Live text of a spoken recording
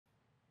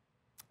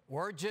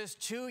We're just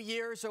 2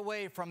 years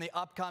away from the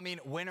upcoming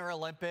Winter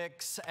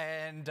Olympics,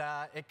 and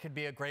it could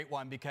be a great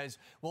one because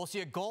we'll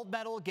see a gold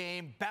medal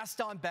game, best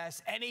on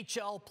best,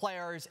 NHL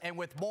players, and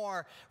with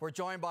more, we're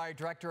joined by our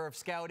Director of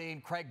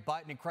Scouting, Craig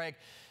Button. And Craig,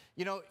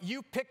 you know,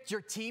 you picked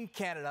your Team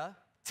Canada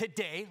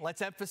today.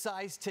 Let's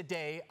emphasize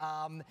today.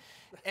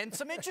 And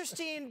some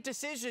interesting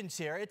decisions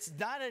here. It's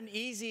not an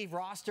easy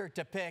roster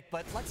to pick,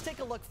 but let's take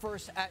a look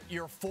first at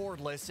your forward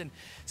list. And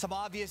some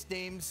obvious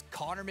names: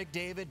 Connor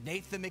McDavid,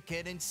 Nathan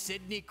MacKinnon,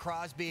 Sidney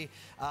Crosby,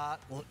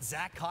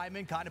 Zach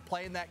Hyman kind of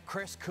playing that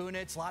Chris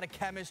Kunitz. A lot of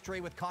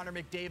chemistry with Connor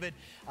McDavid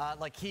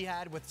like he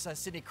had with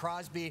Sidney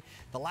Crosby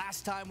the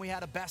last time we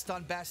had a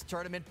best-on-best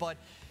tournament. But,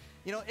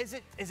 you know, is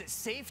it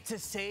safe to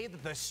say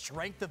that the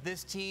strength of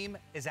this team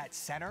is at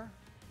center?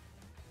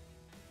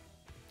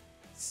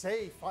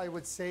 Safe, I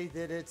would say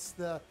that it's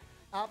the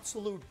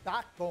absolute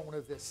backbone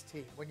of this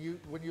team. When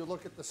you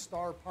look at the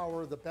star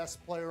power of the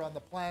best player on the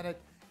planet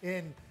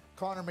in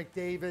Connor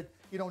McDavid,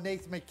 you know,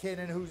 Nathan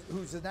MacKinnon,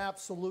 who's an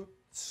absolute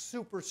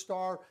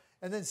superstar,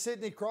 and then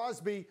Sidney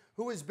Crosby,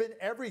 who has been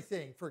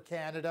everything for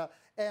Canada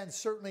and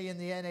certainly in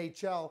the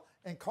NHL,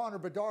 and Connor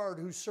Bedard,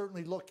 who's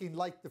certainly looking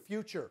like the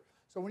future.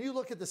 So when you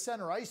look at the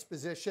center ice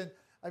position,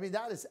 I mean,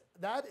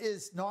 that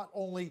is not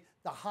only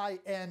the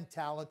high-end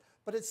talent,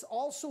 but it's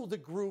also the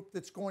group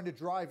that's going to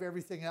drive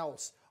everything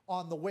else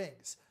on the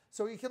wings.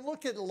 So you can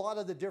look at a lot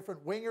of the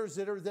different wingers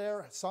that are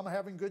there, some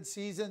having good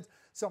seasons,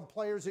 some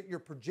players that you're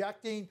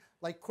projecting,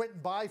 like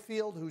Quinton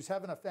Byfield, who's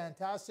having a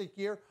fantastic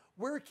year.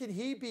 Where can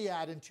he be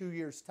at in 2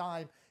 years'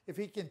 time if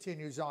he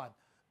continues on?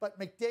 But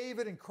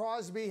McDavid and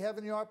Crosby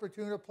having the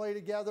opportunity to play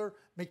together,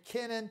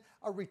 MacKinnon,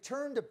 a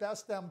return to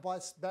best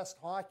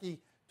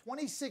hockey.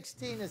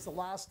 2016 is the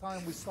last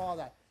time we saw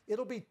that.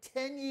 It'll be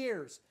 10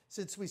 years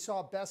since we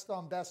saw best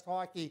on best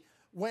hockey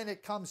when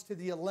it comes to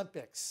the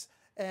Olympics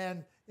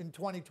and in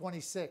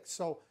 2026.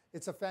 So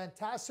it's a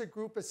fantastic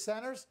group of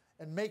centers,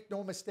 and make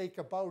no mistake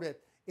about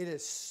it, it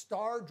is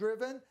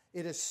star-driven,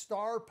 it is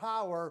star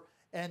power,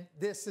 and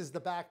this is the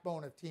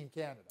backbone of Team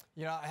Canada.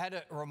 You know, I had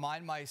to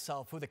remind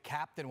myself who the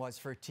captain was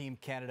for Team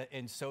Canada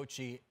in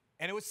Sochi,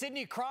 and it was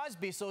Sidney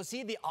Crosby. So is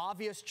he the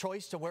obvious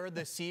choice to wear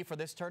the C for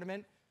this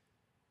tournament?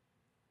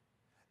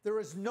 There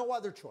is no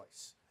other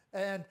choice.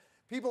 And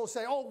people will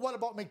say, oh, what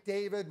about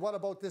McDavid? What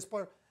about this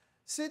player?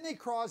 Sidney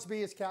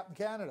Crosby is Captain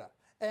Canada.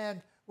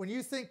 And when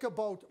you think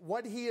about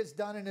what he has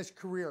done in his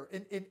career,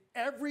 in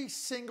every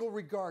single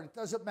regard, it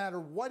doesn't matter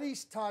what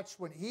he's touched,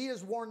 when he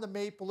has worn the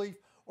Maple Leaf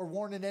or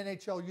worn an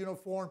NHL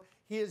uniform,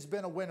 he has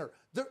been a winner.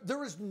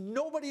 There is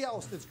nobody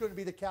else that's going to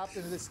be the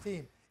captain of this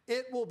team.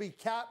 It will be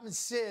Captain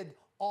Sid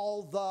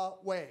all the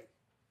way.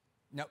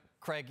 No,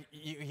 Craig,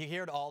 you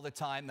hear it all the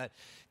time that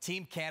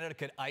Team Canada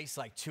could ice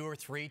like 2 or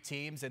 3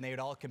 teams and they would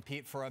all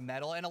compete for a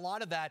medal. And a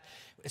lot of that,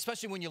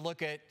 especially when you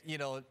look at, you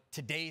know,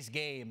 today's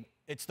game,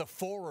 it's the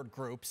forward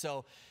group.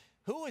 So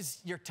who is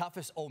your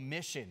toughest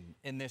omission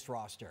in this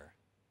roster?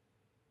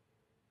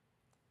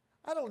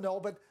 I don't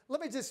know, but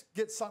let me just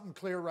get something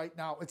clear right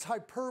now. It's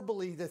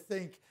hyperbole to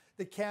think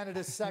that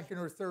Canada's second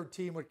or third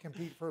team would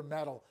compete for a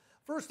medal.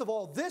 First of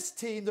all, this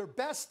team, their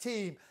best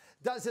team,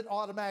 doesn't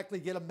automatically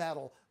get a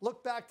medal.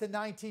 Look back to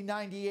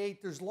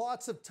 1998. There's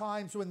lots of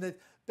times when the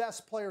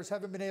best players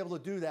haven't been able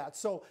to do that.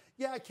 So,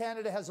 yeah,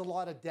 Canada has a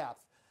lot of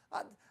depth.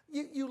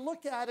 You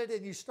look at it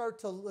and you start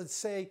to, let's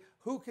say,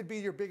 who could be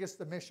your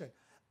biggest omission?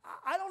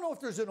 I don't know if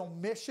there's an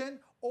omission,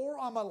 or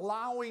I'm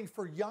allowing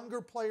for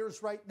younger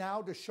players right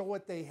now to show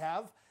what they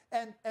have.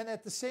 And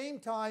at the same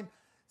time,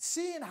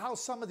 seeing how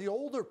some of the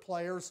older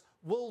players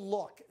will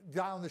look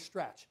down the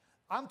stretch.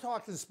 I'm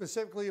talking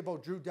specifically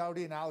about Drew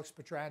Doughty and Alex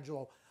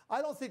Pietrangelo.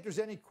 I don't think there's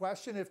any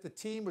question if the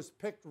team was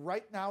picked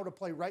right now to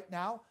play right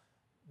now,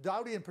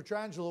 Doughty and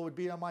Pietrangelo would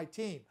be on my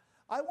team.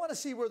 I want to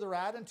see where they're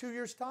at in 2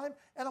 years' time,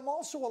 and I'm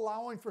also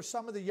allowing for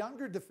some of the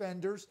younger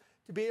defenders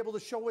to be able to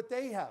show what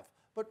they have.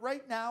 But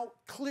right now,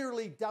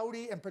 clearly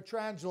Doughty and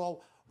Pietrangelo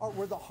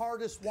were the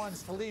hardest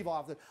ones to leave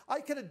off. I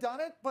could have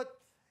done it, but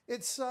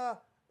it's a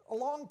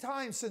long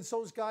time since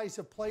those guys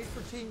have played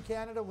for Team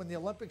Canada when the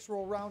Olympics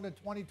roll around in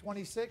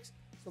 2026.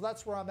 So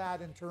that's where I'm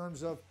at in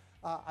terms of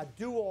a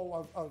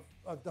duo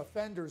of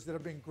defenders that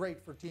have been great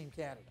for Team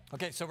Canada.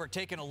 Okay, so we're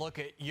taking a look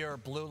at your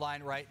blue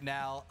line right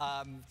now.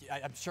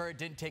 I'm sure it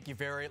didn't take you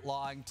very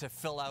long to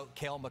fill out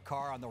Cale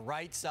Makar on the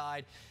right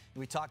side.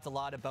 We talked a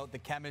lot about the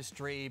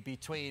chemistry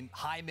between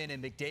Hyman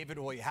and McDavid.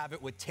 Well, you have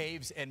it with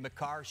Taves and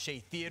Makar, Shea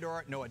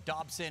Theodore, Noah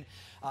Dobson,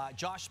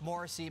 Josh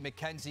Morrissey,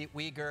 Mackenzie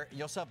Weegar.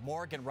 You also have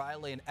Morgan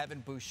Riley and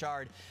Evan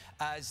Bouchard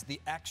as the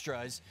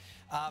extras.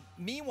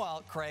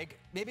 Meanwhile, Craig,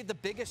 maybe the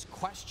biggest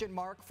question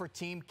mark for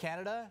Team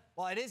Canada,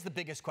 well, it is the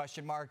biggest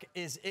question mark,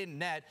 is in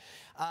net.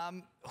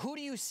 Who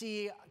do you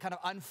see kind of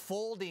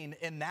unfolding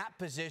in that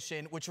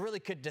position, which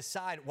really could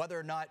decide whether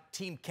or not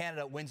Team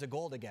Canada wins a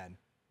gold again?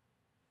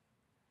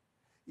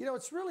 You know,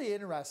 it's really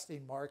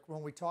interesting, Mark,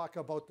 when we talk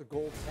about the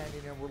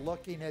goaltending and we're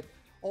looking at,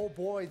 oh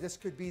boy, this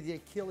could be the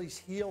Achilles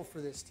heel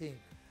for this team.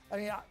 I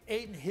mean,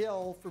 Aiden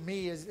Hill, for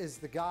me, is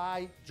the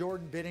guy,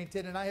 Jordan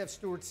Binnington, and I have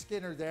Stuart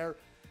Skinner there.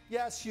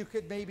 Yes, you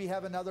could maybe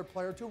have another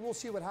player or two. We'll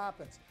see what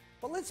happens.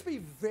 But let's be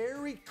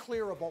very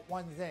clear about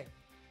one thing.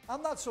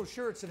 I'm not so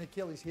sure it's an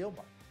Achilles heel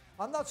bone.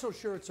 I'm not so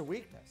sure it's a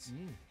weakness.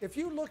 If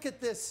you look at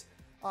this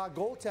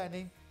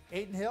goaltending,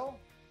 Adin Hill,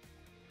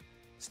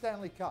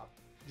 Stanley Cup.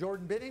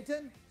 Jordan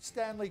Binnington,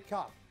 Stanley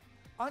Cup.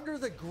 Under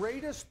the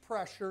greatest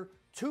pressure,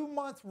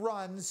 2-month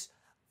runs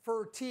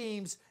for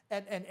teams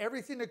and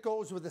everything that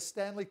goes with a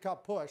Stanley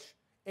Cup push,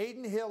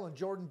 Adin Hill and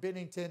Jordan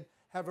Binnington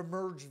have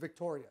emerged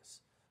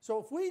victorious. So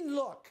if we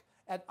look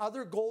at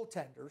other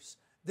goaltenders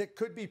that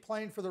could be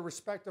playing for their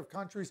respective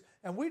countries,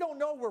 and we don't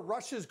know where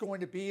Russia's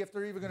going to be, if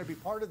they're even going to be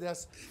part of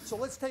this. So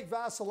let's take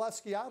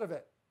Vasilevsky out of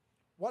it.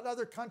 What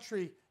other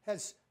country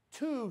has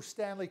 2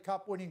 Stanley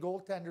Cup winning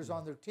goaltenders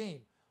on their team?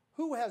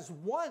 Who has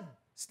 1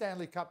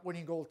 Stanley Cup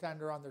winning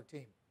goaltender on their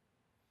team?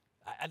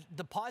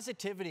 The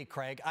positivity,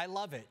 Craig, I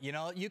love it. You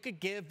know, you could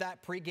give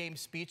that pregame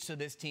speech to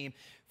this team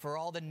for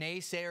all the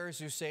naysayers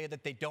who say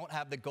that they don't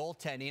have the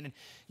goaltending. And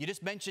you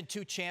just mentioned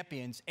 2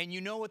 champions, and you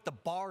know what the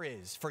bar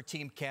is for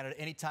Team Canada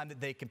anytime that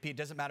they compete. It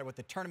doesn't matter what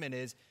the tournament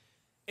is.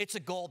 It's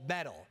a gold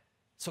medal.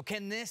 So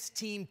can this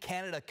Team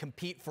Canada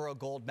compete for a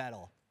gold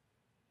medal?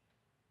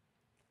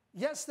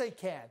 Yes, they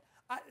can.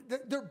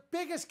 Their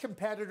biggest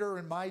competitor,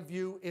 in my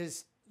view,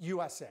 is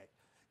USA.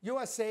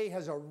 USA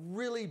has a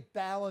really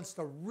balanced,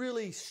 a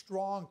really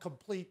strong,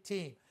 complete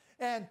team.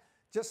 And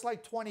just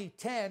like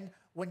 2010,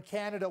 when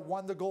Canada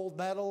won the gold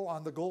medal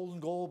on the golden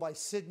goal by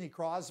Sidney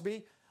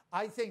Crosby,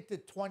 I think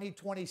that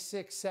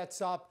 2026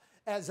 sets up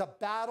as a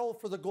battle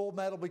for the gold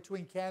medal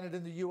between Canada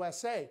and the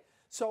USA.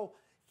 So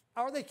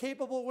are they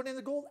capable of winning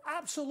the gold?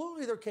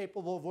 Absolutely, they're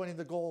capable of winning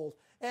the gold.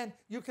 And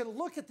you can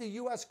look at the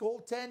U.S.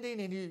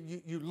 goaltending, and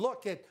you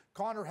look at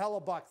Connor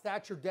Hellebuck,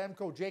 Thatcher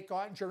Demko, Jake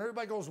Ottinger, and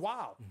everybody goes,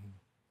 wow.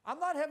 I'm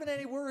not having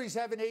any worries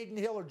having Adin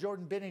Hill or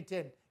Jordan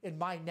Binnington in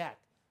my net.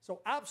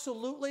 So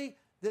absolutely,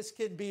 this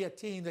can be a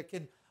team that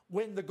can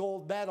win the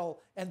gold medal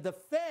and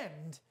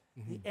defend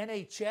the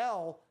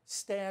NHL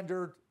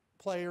standard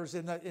players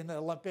in the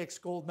Olympics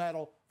gold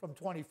medal from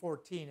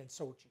 2014 in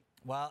Sochi.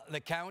 Well,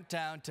 the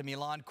countdown to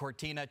Milan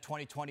Cortina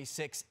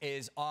 2026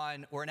 is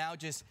on. We're now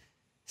just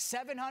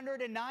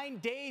 709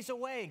 days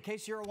away, in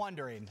case you're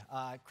wondering.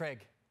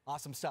 Craig,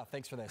 awesome stuff.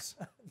 Thanks for this.